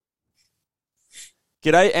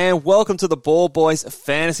G'day and welcome to the Ball Boys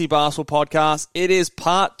Fantasy Basketball Podcast. It is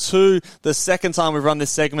part 2, the second time we've run this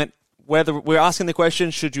segment. Whether we're asking the question,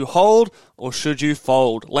 should you hold or should you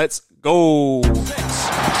fold? Let's go. Jordan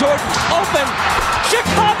open.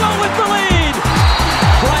 Chicago with the lead.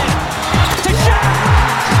 Bryant to Shaq.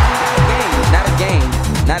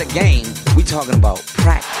 Not a game. We talking about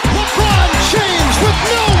practice. LeBron James with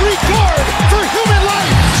no regard for human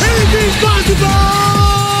life. Anything's possible.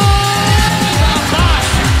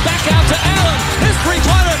 Back out to Allen. His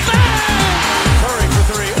three-pointer. Bang! Curry for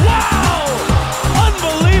three. Wow!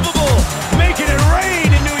 Unbelievable. Making it rain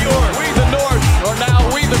in New York. We the North are now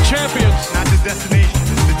we the champions. Not the destination,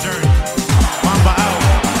 it's the journey. Mamba out.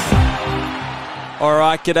 All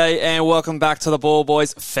right, g'day and welcome back to the Ball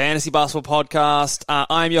Boys Fantasy Basketball Podcast.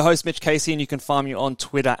 I'm your host, Mitch Casey, and you can find me on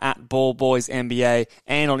Twitter at BallBoysNBA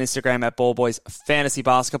and on Instagram at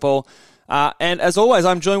BallBoysFantasyBasketball. And as always,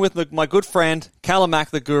 I'm joined with my good friend, Callum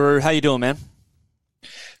Mack, the Guru. How you doing, man?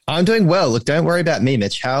 I'm doing well. Look, don't worry about me,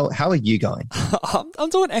 Mitch. How are you going? I'm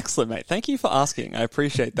doing excellent, mate. Thank you for asking. I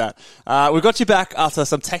appreciate that. We got you back after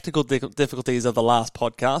some technical difficulties of the last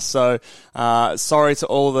podcast. So sorry to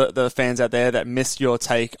all the fans out there that missed your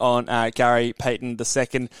take on Gary Payton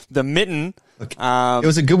II, the Mitten. Look, it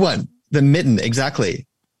was a good one. The Mitten, exactly.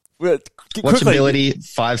 Watchability,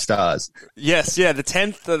 5 stars. Yes, yeah, the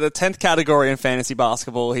 10th category in fantasy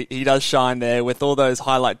basketball. He does shine there with all those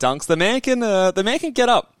highlight dunks. The man can get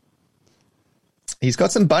up. He's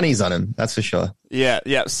got some bunnies on him, that's for sure. Yeah.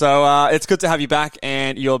 So it's good to have you back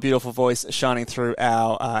and your beautiful voice shining through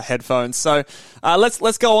our headphones. So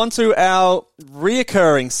let's go on to our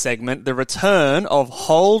reoccurring segment, the return of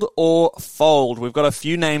Hold or Fold. We've got a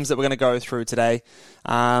few names that we're going to go through today.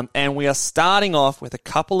 And we are starting off with a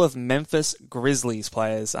couple of Memphis Grizzlies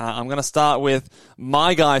players. I'm going to start with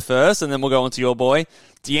my guy first, and then we'll go on to your boy,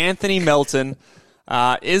 DeAnthony Melton.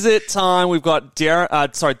 Is it time? We've got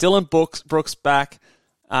Dylan Brooks back.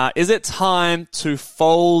 Is it time to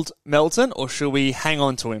fold Melton, or should we hang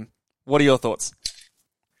on to him? What are your thoughts?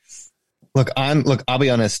 Look, I'll be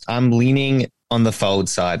honest. I'm leaning on the fold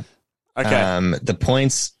side. Okay. The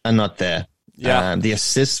points are not there. Yeah. The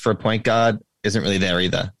assists for a point guard isn't really there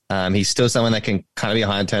either. He's still someone that can kind of be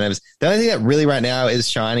high on turnovers. The only thing that really right now is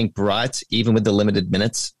shining bright, even with the limited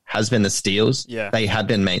minutes, has been the steals. Yeah. They have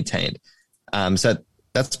been maintained. So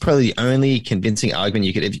that's probably the only convincing argument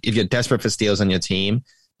you could, if you're desperate for steals on your team,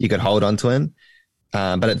 you could hold on to him.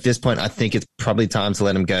 But at this point, I think it's probably time to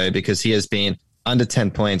let him go because he has been under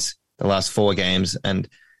 10 points the last 4 games. And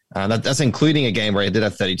that's including a game where he did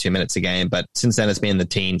have 32 minutes a game. But since then, it's been in the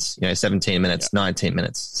teens, 17 minutes, 19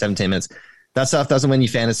 minutes, 17 minutes. That stuff doesn't win you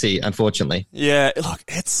fantasy, unfortunately. Yeah, look,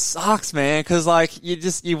 it sucks, man, because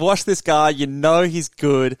you watch this guy, you know he's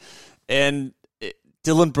good, and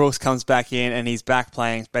Dylan Brooks comes back in and he's back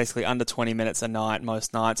playing basically under 20 minutes a night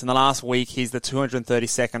most nights. In the last week, he's the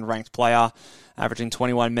 232nd ranked player, averaging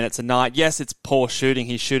 21 minutes a night. Yes, it's poor shooting.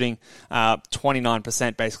 He's shooting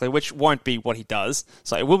 29% basically, which won't be what he does.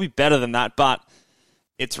 So it will be better than that, but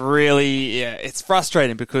it's really, it's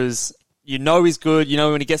frustrating because you know he's good. You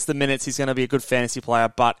know when he gets the minutes, he's going to be a good fantasy player.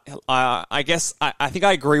 But I guess I think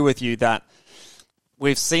I agree with you that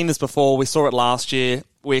we've seen this before. We saw it last year.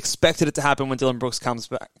 We expected it to happen when Dylan Brooks comes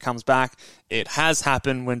back. It has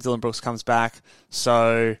happened when Dylan Brooks comes back.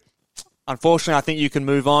 So, unfortunately, I think you can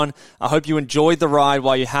move on. I hope you enjoyed the ride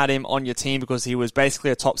while you had him on your team because he was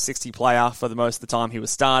basically a top 60 player for the most of the time he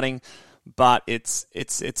was starting. But it's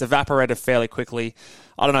evaporated fairly quickly.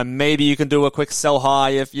 I don't know, maybe you can do a quick sell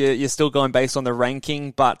high if you're still going based on the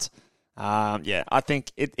ranking. But, I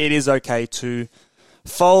think it is okay to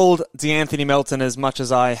fold DeAnthony Melton as much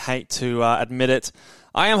as I hate to admit it.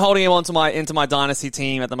 I am holding him into my dynasty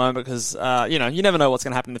team at the moment because, you never know what's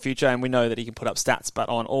going to happen in the future, and we know that he can put up stats, but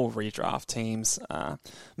on all redraft teams,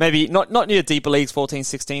 maybe not in your deeper leagues, 14,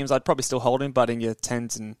 16s, I'd probably still hold him, but in your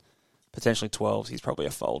 10s and potentially 12s, he's probably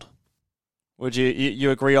a fold. Would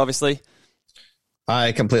you agree, obviously?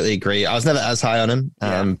 I completely agree. I was never as high on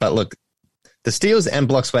him, but look, the steals and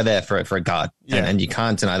blocks were there for a guard, and you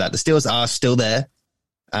can't deny that. The steals are still there.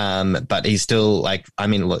 But he's still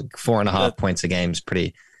 4.5 points a game is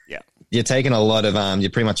pretty. Yeah, you're taking a lot of you're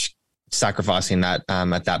pretty much sacrificing that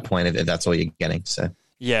at that point if that's all you're getting. So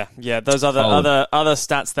yeah, those other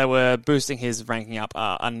stats that were boosting his ranking up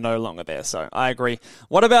are no longer there. So I agree.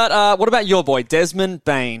 What about your boy Desmond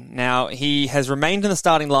Bane? Now he has remained in the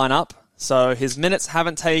starting lineup, so his minutes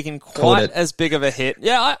haven't taken quite as big of a hit.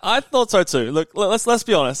 Yeah, I thought so too. Look, let's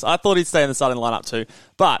be honest. I thought he'd stay in the starting lineup too,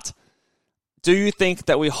 but. Do you think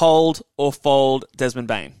that we hold or fold Desmond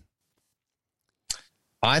Bane?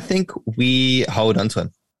 I think we hold on to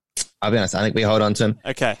him. I'll be honest. I think we hold on to him.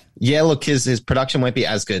 Okay. Yeah, look, his production won't be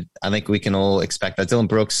as good. I think we can all expect that. Dylan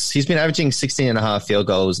Brooks, he's been averaging 16 and a half field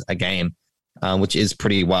goals a game, which is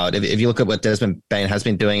pretty wild. If you look at what Desmond Bane has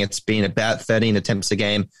been doing, it's been about 13 attempts a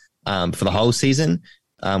game for the whole season.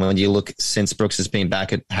 When you look since Brooks has been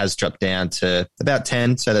back, it has dropped down to about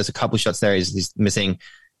 10. So there's a couple shots there he's missing.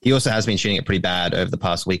 He also has been shooting it pretty bad over the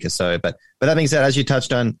past week or so. But that being said, as you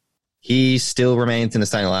touched on, he still remains in the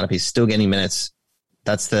starting lineup. He's still getting minutes.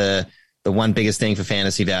 That's the one biggest thing for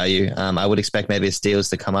fantasy value. I would expect maybe his steals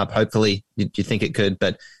to come up. Hopefully, you think it could.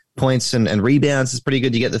 But points and rebounds is pretty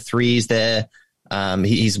good. You get the threes there.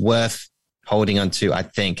 He's worth holding on to, I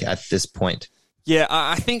think, at this point. Yeah,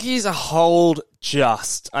 I think he's a hold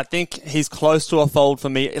just. I think he's close to a fold for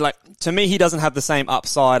me. Like, to me, he doesn't have the same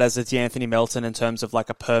upside as Anthony Melton in terms of like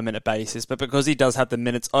a per minute basis, but because he does have the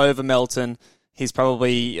minutes over Melton, he's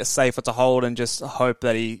probably safer to hold and just hope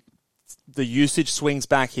that the usage swings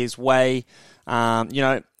back his way.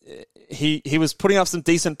 He was putting up some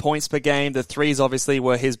decent points per game. The threes obviously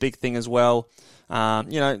were his big thing as well.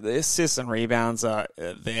 The assists and rebounds are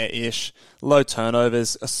there-ish. Low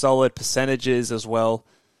turnovers, solid percentages as well.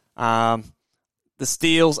 The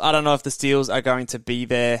steals, I don't know if the steals are going to be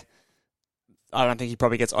there. I don't think he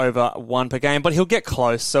probably gets over 1 per game, but he'll get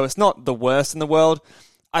close, so it's not the worst in the world.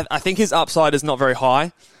 I think his upside is not very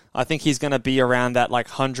high. I think he's going to be around that like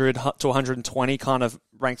 100 to 120 kind of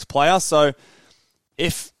ranked player. So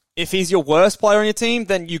if he's your worst player on your team,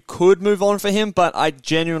 then you could move on for him, but I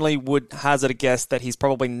genuinely would hazard a guess that he's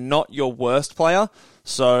probably not your worst player.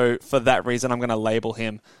 So for that reason, I'm going to label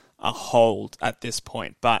him a hold at this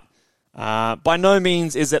point. But by no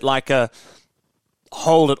means is it like a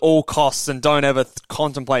hold at all costs and don't ever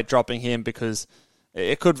contemplate dropping him, because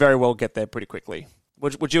it could very well get there pretty quickly.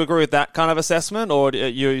 Would you agree with that kind of assessment, or are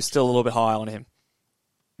you still a little bit high on him?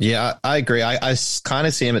 Yeah, I agree. I kind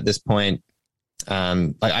of see him at this point.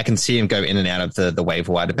 I can see him go in and out of the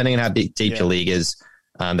waiver wire, depending on how deep your league is.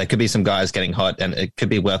 There could be some guys getting hot, and it could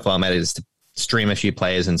be worthwhile maybe just to stream a few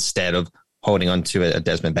players instead of holding on to a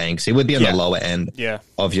Desmond Bane. He would be on the lower end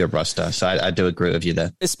of your roster. So I do agree with you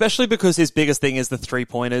there. Especially because his biggest thing is the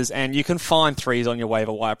three-pointers, and you can find threes on your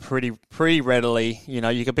waiver wire pretty readily. You know,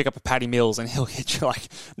 you can pick up a Patty Mills and he'll hit you like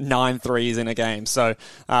 9 threes in a game. So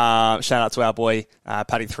shout out to our boy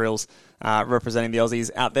Patty Thrills representing the Aussies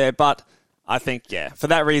out there. But I think, for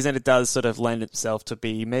that reason, it does sort of lend itself to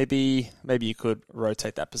be maybe you could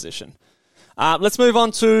rotate that position. Let's move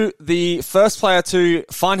on to the first player to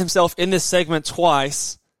find himself in this segment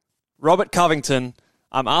twice, Robert Covington.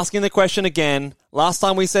 I'm asking the question again. Last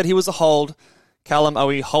time we said he was a hold. Callum, are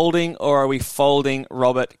we holding or are we folding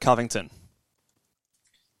Robert Covington?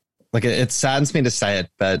 Look, it saddens me to say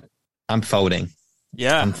it, but I'm folding.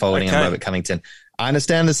 Yeah, I'm folding on Robert Covington. I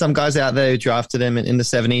understand there's some guys out there who drafted him in the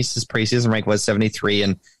 70s. His preseason rank was 73,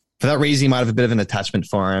 and for that reason, you might have a bit of an attachment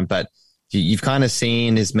for him, but you've kind of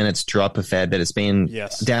seen his minutes drop a fair bit. It's been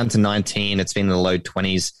down to 19. It's been in the low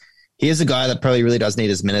 20s. He is a guy that probably really does need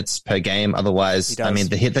his minutes per game. Otherwise, I mean,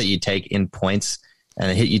 the hit that you take in points and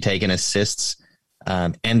the hit you take in assists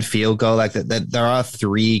and field goal, like that, there are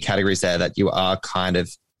 3 categories there that you are kind of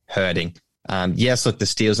hurting. Yes, look, the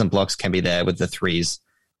steals and blocks can be there with the threes,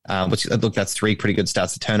 which, look, that's 3 pretty good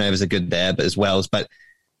stats. The turnovers are good there, but as well. But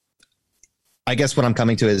I guess what I'm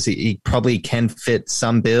coming to is he probably can fit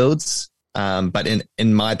some builds. But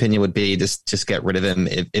in my opinion would be just get rid of him.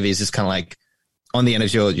 If he's just kind of like on the end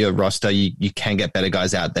of your roster, you can get better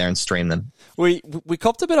guys out there and stream them. We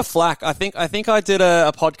copped a bit of flack. I think I did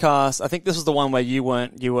a podcast. I think this was the one where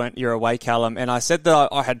you're away, Callum, and I said that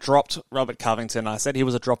I had dropped Robert Covington. I said he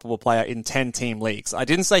was a droppable player in 10-team leagues. I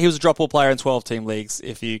didn't say he was a droppable player in 12-team leagues.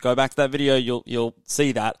 If you go back to that video, you'll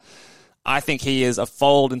see that. I think he is a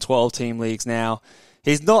fold in 12-team leagues now.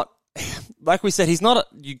 He's not. Like we said, he's not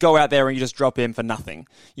you go out there and you just drop him for nothing.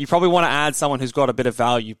 You probably want to add someone who's got a bit of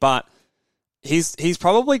value, but he's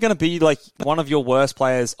probably going to be like one of your worst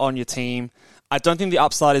players on your team. I don't think the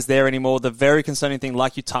upside is there anymore. The very concerning thing,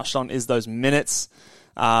 like you touched on, is those minutes.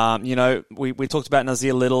 We talked about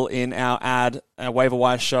Nazir Little in our waiver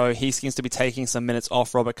wire show. He seems to be taking some minutes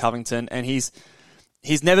off Robert Covington, and he's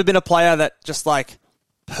never been a player that just like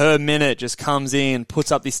per minute just comes in, puts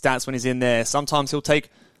up these stats when he's in there. Sometimes he'll take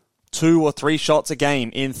 2 or 3 shots a game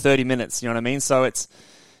in 30 minutes. You know what I mean? So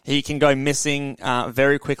he can go missing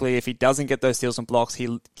very quickly. If he doesn't get those steals and blocks,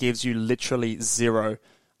 he gives you literally 0.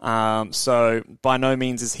 So by no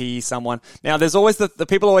means is he someone. Now, there's always the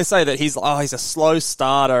people always say that he's a slow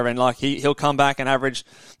starter and like he'll come back and average,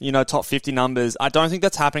 top 50 numbers. I don't think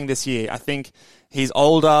that's happening this year. I think he's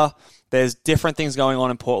older. There's different things going on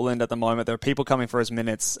in Portland at the moment. There are people coming for his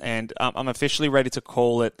minutes, and I'm officially ready to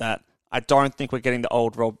call it that I don't think we're getting the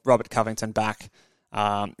old Robert Covington back.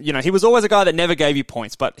 He was always a guy that never gave you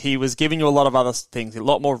points, but he was giving you a lot of other things, a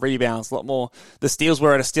lot more rebounds, a lot more. The steals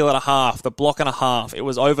were at a steal and a half, the block and a half. It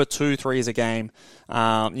was over 2 threes a game.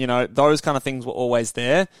 Those kind of things were always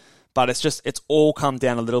there, but it's all come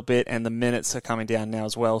down a little bit, and the minutes are coming down now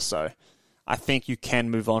as well. So I think you can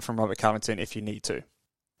move on from Robert Covington if you need to.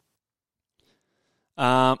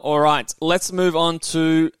 All right, let's move on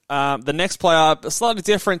to the next player. A slightly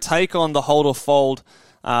different take on the hold or fold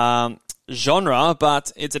genre,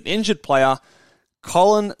 but it's an injured player,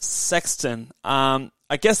 Colin Sexton. I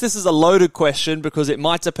guess this is a loaded question because it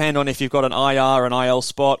might depend on if you've got an IR, an IL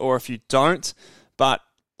spot, or if you don't. But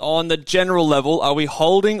on the general level, are we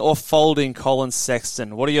holding or folding Colin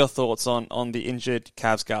Sexton? What are your thoughts on the injured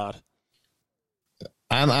Cavs guard?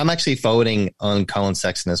 I'm actually folding on Colin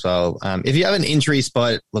Sexton as well. If you have an injury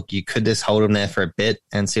spot, look, you could just hold him there for a bit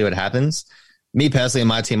and see what happens. Me personally,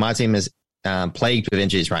 my team is plagued with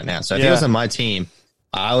injuries right now. So if he was on my team,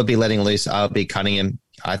 I would be letting loose. I would be cutting him.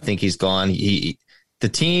 I think he's gone. The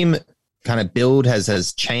team kind of build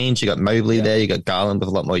has changed. You got Mobley there. You got Garland with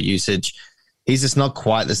a lot more usage. He's just not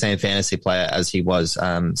quite the same fantasy player as he was,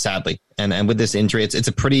 sadly. And with this injury, it's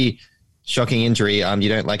a pretty shocking injury. You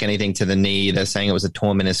don't like anything to the knee. They're saying it was a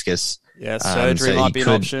torn meniscus. Yeah, surgery might be an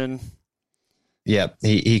option. Yeah,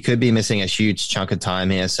 he could be missing a huge chunk of time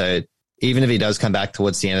here. So even if he does come back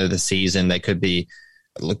towards the end of the season, they could be,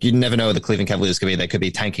 look, you never know what the Cleveland Cavaliers could be. They could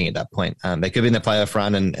be tanking at that point. They could be in the playoff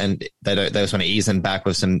run and they just want to ease him back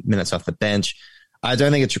with some minutes off the bench. I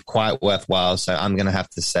don't think it's quite worthwhile. So I'm going to have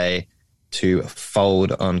to say to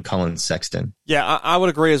fold on Colin Sexton. Yeah, I would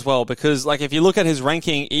agree as well, because if you look at his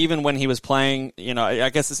ranking, even when he was playing, I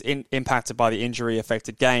guess it's impacted by the injury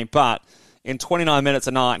affected game, but in 29 minutes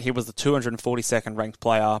a night, he was the 242nd ranked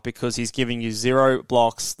player because he's giving you 0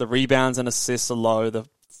 blocks, the rebounds and assists are low, the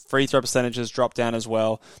free throw percentages dropped down as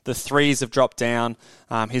well, the threes have dropped down,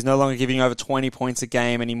 he's no longer giving over 20 points a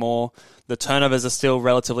game anymore, the turnovers are still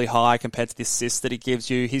relatively high compared to the assists that he gives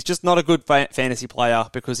you. He's just not a good fantasy player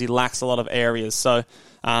because he lacks a lot of areas. So,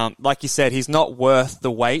 like you said, he's not worth the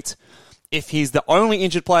wait. If he's the only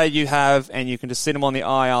injured player you have and you can just sit him on the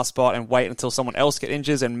IR spot and wait until someone else gets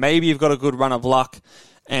injured and maybe you've got a good run of luck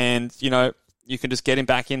and, you can just get him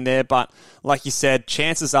back in there. But like you said,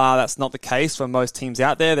 chances are that's not the case for most teams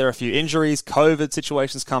out there. There are a few injuries, COVID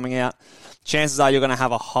situations coming out. Chances are you're going to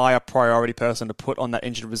have a higher priority person to put on that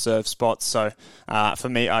injured reserve spot. So for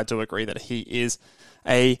me, I do agree that he is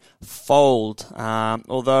a fold.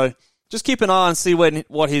 Although, just keep an eye and see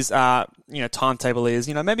what his timetable is.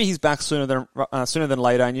 Maybe he's back sooner than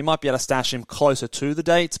later, and you might be able to stash him closer to the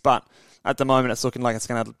dates. But at the moment, it's looking like it's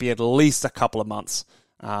going to be at least a couple of months.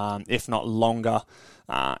 If not longer,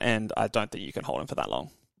 and I don't think you can hold him for that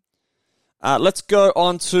long. Let's go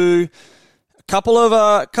on to a couple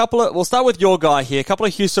of. We'll start with your guy here. A couple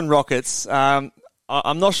of Houston Rockets. I'm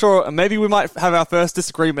not sure. Maybe we might have our first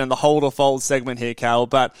disagreement in the hold or fold segment here, Cal.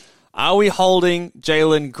 But are we holding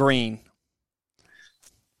Jalen Green?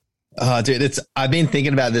 Oh, dude, I've been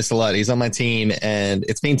thinking about this a lot. He's on my team, and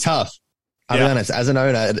it's been tough. I'll be honest. As an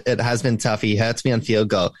owner, it has been tough. He hurts me on field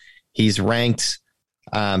goal. He's ranked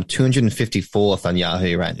 254th on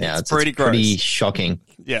Yahoo right now. It's pretty shocking.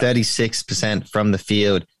 Yeah. 36% from the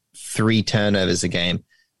field, 3 turnovers a game.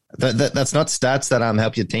 That's not stats that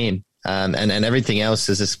help your team. And everything else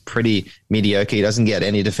is just pretty mediocre. He doesn't get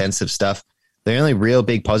any defensive stuff. The only real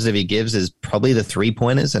big positive he gives is probably the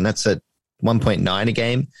 3-pointers, and that's at 1.9 a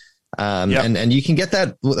game. And you can get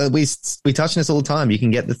that. We touch on this all the time. You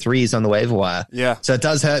can get the threes on the waiver wire. Yeah. So it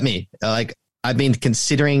does hurt me. I've been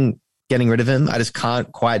considering getting rid of him. I just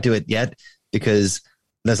can't quite do it yet because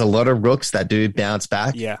there's a lot of rooks that do bounce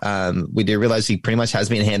back. Yeah. We do realize he pretty much has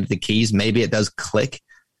been handed the keys. Maybe it does click.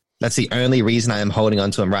 That's the only reason I am holding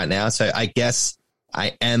on to him right now. So I guess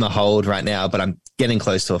I am a hold right now, but I'm getting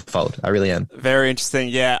close to a fold. I really am. Very interesting.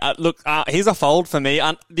 Yeah. Look, he's a fold for me.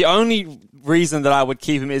 The only reason that I would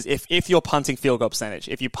keep him is if you're punting field goal percentage.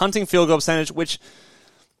 If you're punting field goal percentage, which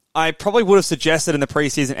I probably would have suggested in the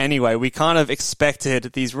preseason anyway, we kind of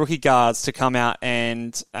expected these rookie guards to come out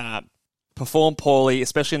and perform poorly,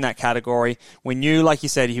 especially in that category. We knew, like you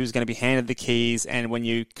said, he was going to be handed the keys, and when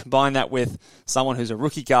you combine that with someone who's a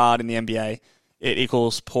rookie guard in the NBA, it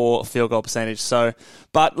equals poor field goal percentage. So,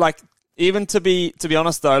 but even to be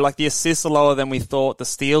honest though, the assists are lower than we thought, the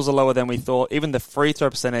steals are lower than we thought, even the free throw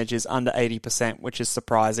percentage is under 80%, which is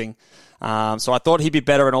surprising. So I thought he'd be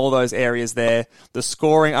better in all those areas there. The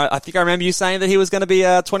scoring, I think I remember you saying that he was going to be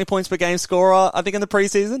a 20 points per game scorer, I think in the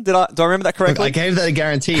preseason. Do I remember that correctly? Look, I gave that a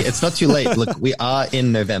guarantee. It's not too late. Look, we are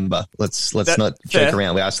in November. Let's not joke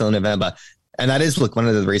around. We are still in November. And that is, look, one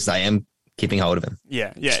of the reasons I am keeping hold of him.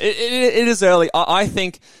 Yeah. It is early. I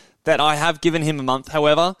think that I have given him a month,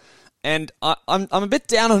 however, and I'm a bit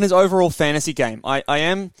down on his overall fantasy game. I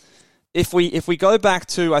am. If we go back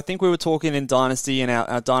to, I think we were talking in Dynasty and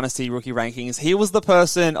our Dynasty rookie rankings, he was the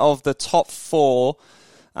person of the top 4.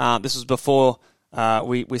 This was before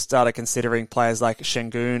we started considering players like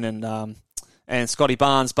Şengün and Scotty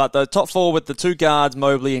Barnes, but the top 4 with the 2 guards,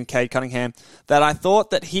 Mobley and Cade Cunningham, that I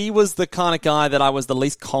thought that he was the kind of guy that I was the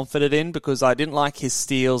least confident in because I didn't like his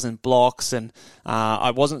steals and blocks, and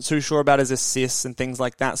I wasn't too sure about his assists and things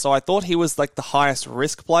like that. So I thought he was like the highest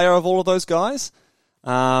risk player of all of those guys.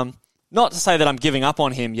 Not to say that I'm giving up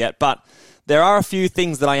on him yet, but there are a few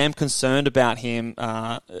things that I am concerned about him,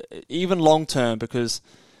 even long-term, because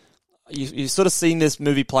you've sort of seen this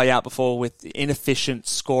movie play out before with inefficient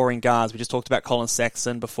scoring guards. We just talked about Colin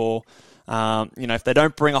Sexton before. If they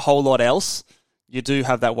don't bring a whole lot else, you do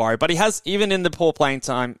have that worry. But he has, even in the poor playing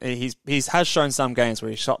time, he has shown some games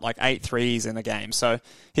where he shot like 8 threes in a game. So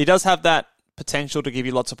he does have that potential to give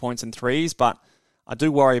you lots of points in threes, but I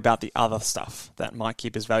do worry about the other stuff that might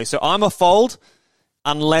keep his value. So I'm a fold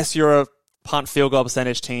unless you're a punt field goal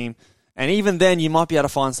percentage team. And even then, you might be able to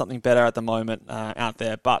find something better at the moment out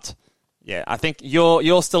there. But yeah, I think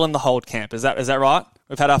you're still in the hold camp. Is that right?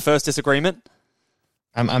 We've had our first disagreement.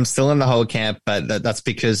 I'm still in the hold camp, but that's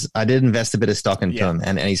because I did invest a bit of stock into him,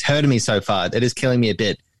 and he's hurting me so far. It is killing me a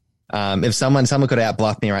bit. If someone could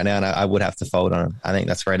outbluff me right now, and I would have to fold on him. I think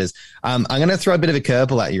that's where it is. I'm going to throw a bit of a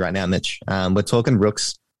curveball at you right now, Mitch. We're talking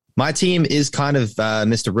rooks. My team is kind of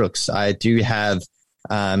Mr. Rooks. I do have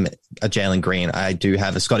a Jalen Green. I do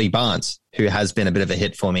have a Scotty Barnes, who has been a bit of a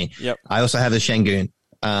hit for me. Yep. I also have a Şengün.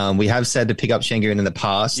 We have said to pick up Şengün in the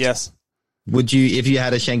past. Yes. Would you, if you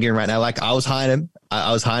had a Şengün right now, like I was high on him,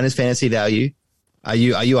 I was high on his fantasy value. Are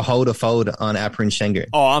you a hold or fold on Alperen Şengün?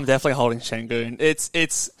 Oh, I'm definitely holding Şengün.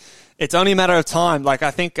 It's only a matter of time. Like, I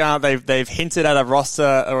think they've hinted at a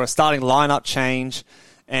roster or a starting lineup change,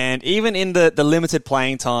 and even in the limited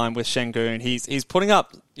playing time with Şengün, he's putting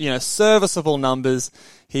up serviceable numbers.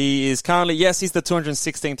 He is currently, yes, he's the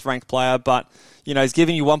 216th ranked player, but he's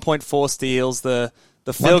giving you 1.4 steals. The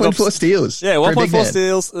field 1.4 steals. Yeah, 1.4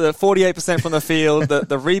 steals, 48% from the field.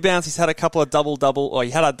 The rebounds, he's had a couple of double-double, or he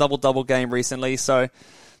had a double-double game recently. So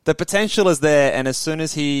the potential is there, and as soon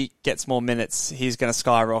as he gets more minutes, he's going to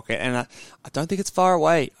skyrocket. And I don't think it's far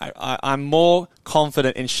away. I'm more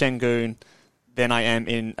confident in Şengün than I am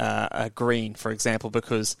in Green, for example,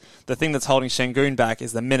 because the thing that's holding Şengün back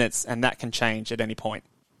is the minutes, and that can change at any point.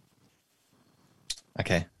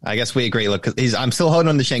 Okay, I guess we agree. Look, I'm still holding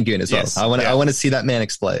on to Şengün as well. Yes, I want to see that man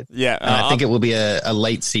explode. Yeah, and I think it will be a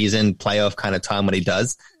late season playoff kind of time when he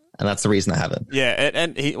does, and that's the reason I have him. Yeah,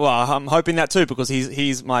 and I'm hoping that too because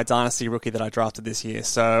he's my dynasty rookie that I drafted this year.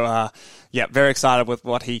 So very excited with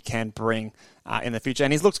what he can bring in the future,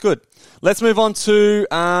 and he's looks good. Let's move on to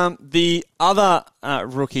the other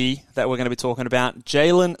rookie that we're going to be talking about,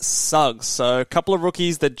 Jalen Suggs. So a couple of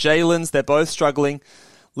rookies, they're both struggling.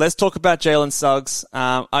 Let's talk about Jalen Suggs.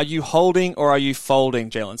 Are you holding or are you folding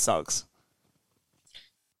Jalen Suggs?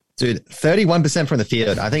 Dude, 31% from the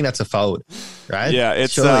field. I think that's a fold, right? Yeah,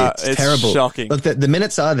 it's terrible. Shocking. Look, the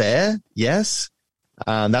minutes are there. Yes,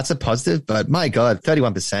 that's a positive. But my God,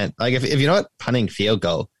 31%. Like if you're not punting field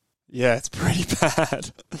goal, yeah, it's pretty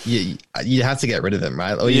bad. You have to get rid of him,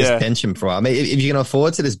 right? Or you just bench him for a while. I mean, if you can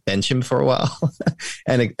afford to just bench him for a while,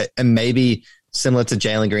 and maybe similar to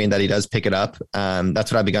Jalen Green that he does pick it up. That's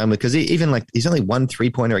what I'd be going with because he's only 1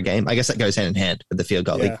 3-pointer a game. I guess that goes hand in hand with the field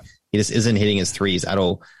goal. Yeah. Like, he just isn't hitting his threes at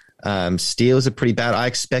all. Steals are pretty bad. I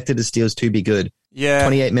expected the steals to be good. Yeah,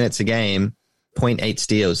 28 minutes a game, 0.8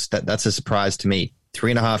 steals. That's a surprise to me.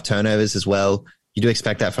 3.5 turnovers as well. You do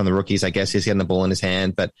expect that from the rookies. I guess he's getting the ball in his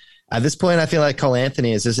hand, but at this point, I feel like Cole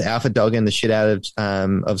Anthony is just alpha dogging the shit out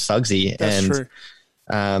of Suggsy. That's true.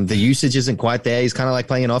 The usage isn't quite there. He's kind of like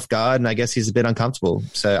playing off guard, and I guess he's a bit uncomfortable.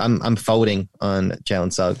 So I'm folding on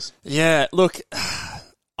Jalen Suggs. Yeah, look,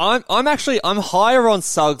 I'm higher on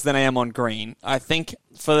Suggs than I am on Green. I think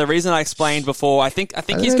for the reason I explained before. I think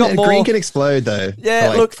he's got more. Green can explode though.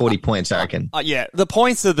 Yeah, for like 40 points, I reckon. Yeah, the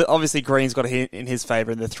points are obviously Green's got a hit in his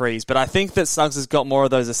favor in the threes, but I think that Suggs has got more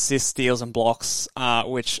of those assists, steals, and blocks,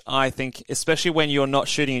 which I think, especially when you're not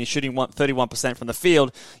shooting and you're shooting 31% from the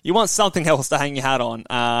field, you want something else to hang your hat on.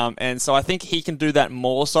 And so I think he can do that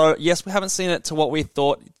more. So yes, we haven't seen it to what we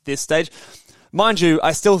thought this stage. Mind you,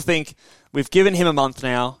 I still think we've given him a month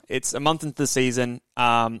now. It's a month into the season.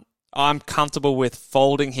 I'm comfortable with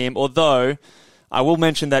folding him, although I will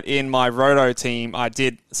mention that in my Roto team,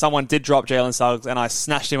 someone did drop Jalen Suggs, and I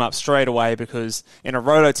snatched him up straight away because in a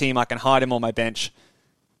Roto team, I can hide him on my bench.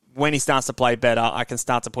 when he starts to play better, I can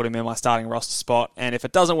start to put him in my starting roster spot. And if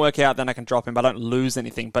it doesn't work out, then I can drop him, but I don't lose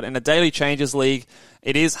anything. But in a daily changes league,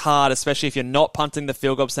 it is hard, especially if you're not punting the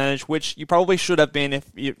field goal percentage, which you probably should have been if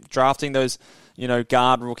you're drafting those,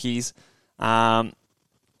 guard rookies.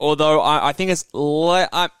 Although I think it's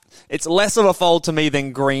less of a fold to me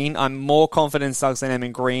than Green. I'm more confident in Suggs than I am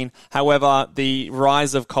in Green. However, the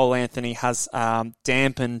rise of Cole Anthony has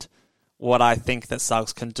dampened what I think that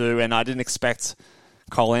Suggs can do, and I didn't expect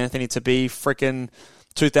Cole Anthony to be freaking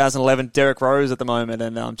 2011 Derrick Rose at the moment,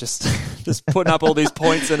 and I'm just putting up all these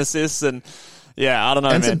points and assists, and I don't know,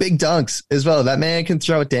 and man. some big dunks as well. That man can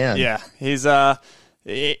throw it down. Yeah, he's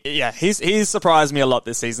surprised me a lot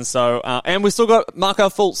this season. So, and we still got Marco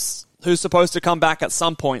Fultz, who's supposed to come back at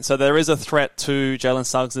some point. So there is a threat to Jalen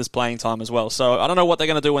Suggs' playing time as well. So I don't know what they're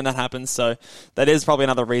going to do when that happens. So that is probably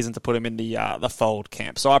another reason to put him in the fold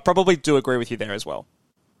camp. So I probably do agree with you there as well.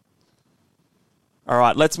 All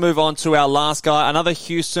right, let's move on to our last guy, another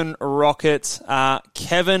Houston Rocket,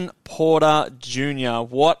 Kevin Porter Jr.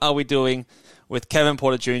 What are we doing with Kevin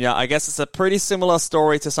Porter Jr.? I guess it's a pretty similar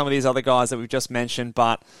story to some of these other guys that we've just mentioned,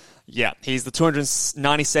 but yeah, he's the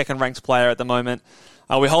 292nd ranked player at the moment.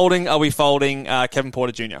 Are we holding, are we folding Kevin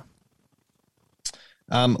Porter Jr.?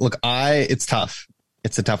 Look, it's tough.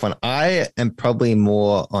 It's a tough one. I am probably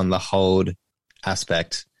more on the hold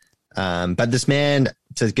aspect. But this man,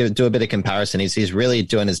 to do a bit of comparison, he's really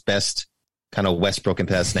doing his best kind of Westbrook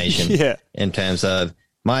impersonation in terms of,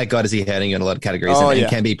 my God, is he hurting you in a lot of categories and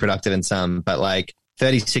can be productive in some, but like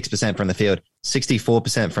 36% from the field,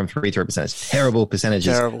 64% from free throw percentage. Terrible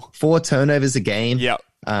percentages. Terrible. 4 turnovers a game. Yep.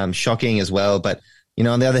 Shocking as well. But,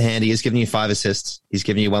 on the other hand, he is giving you 5 assists. He's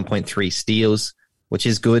giving you 1.3 steals, which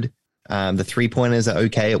is good. The 3-pointers are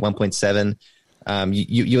okay at 1.7.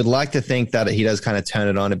 You would like to think that he does kind of turn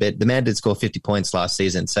it on a bit. The man did score 50 points last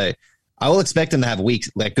season, so I will expect him to have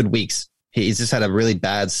good weeks. He's just had a really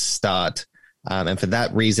bad start, and for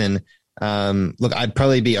that reason, look, I'd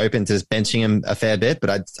probably be open to just benching him a fair bit,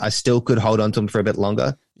 but I still could hold on to him for a bit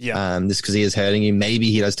longer. Yeah, just because he is hurting you. Maybe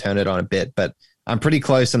he does turn it on a bit, but I'm pretty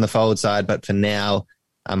close on the fold side. But for now,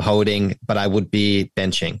 I'm holding, but I would be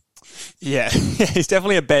benching. Yeah, he's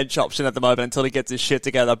definitely a bench option at the moment until he gets his shit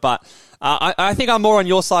together. But I think I'm more on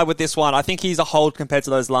your side with this one. I think he's a hold compared to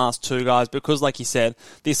those last two guys because, like you said,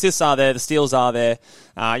 the assists are there, the steals are there.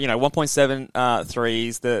 1.7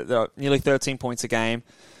 threes, the nearly 13 points a game.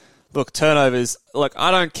 Look, turnovers. Look,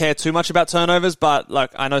 I don't care too much about turnovers, but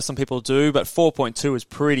I know some people do. But 4.2 is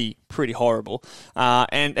pretty horrible.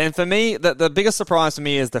 And for me, the biggest surprise to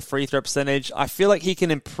me is the free throw percentage. I feel like he can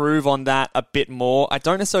improve on that a bit more. I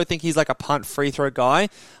don't necessarily think he's like a punt free throw guy.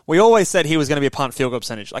 We always said he was going to be a punt field goal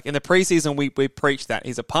percentage. Like in the preseason, we preached that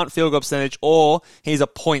he's a punt field goal percentage or he's a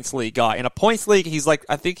points league guy. In a points league,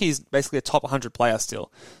 I think he's basically a top 100 player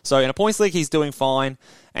still. So in a points league, he's doing fine.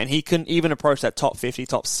 And he can even approach that top 50,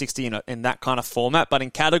 top 60 in that kind of format. But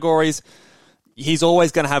in categories, he's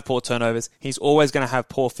always going to have poor turnovers. He's always going to have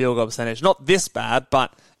poor field goal percentage. Not this bad,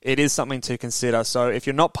 but it is something to consider. So if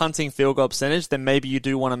you're not punting field goal percentage, then maybe you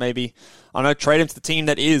do want to trade him to the team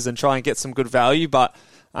that is and try and get some good value. But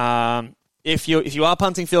if you are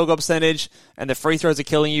punting field goal percentage and the free throws are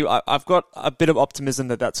killing you, I've got a bit of optimism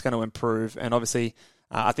that that's going to improve. And obviously,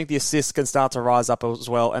 I think the assists can start to rise up as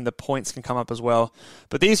well, and the points can come up as well.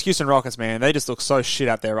 But these Houston Rockets, man, they just look so shit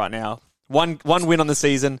out there right now. One win on the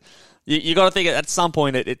season. You got to think at some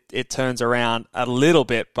point it turns around a little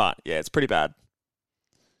bit, but yeah, it's pretty bad.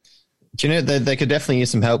 Do you know, they could definitely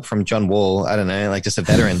use some help from John Wall. I don't know, like just a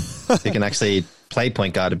veteran who can actually play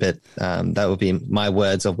point guard a bit. That would be my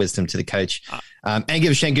words of wisdom to the coach. And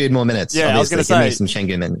give Şengün more minutes. Yeah, obviously. I was going to say. Give me some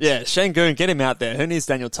Şengün minutes. Yeah, Şengün, get him out there. Who needs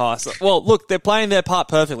Daniel Tice? Well, look, they're playing their part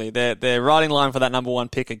perfectly. They're riding line for that number 1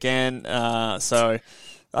 pick again. So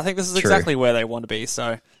I think this is exactly where they want to be.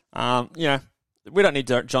 So, we don't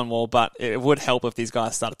need John Wall, but it would help if these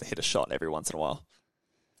guys started to hit a shot every once in a while.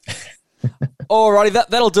 Alrighty,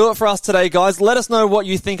 that'll do it for us today, guys. Let us know what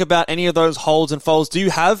you think about any of those holds and folds. Do you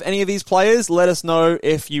have any of these players? Let us know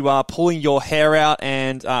if you are pulling your hair out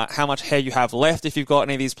and how much hair you have left if you've got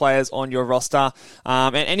any of these players on your roster.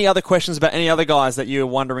 And any other questions about any other guys that you're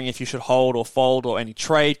wondering if you should hold or fold or any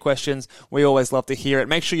trade questions, we always love to hear it.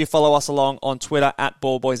 Make sure you follow us along on Twitter at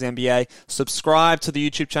BallBoysNBA. Subscribe to the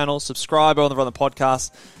YouTube channel. Subscribe on the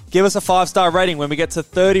podcast. Give us a 5-star rating. When we get to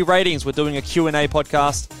 30 ratings, we're doing a Q&A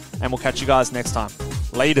podcast, and we'll catch you guys next time.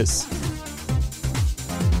 Laters.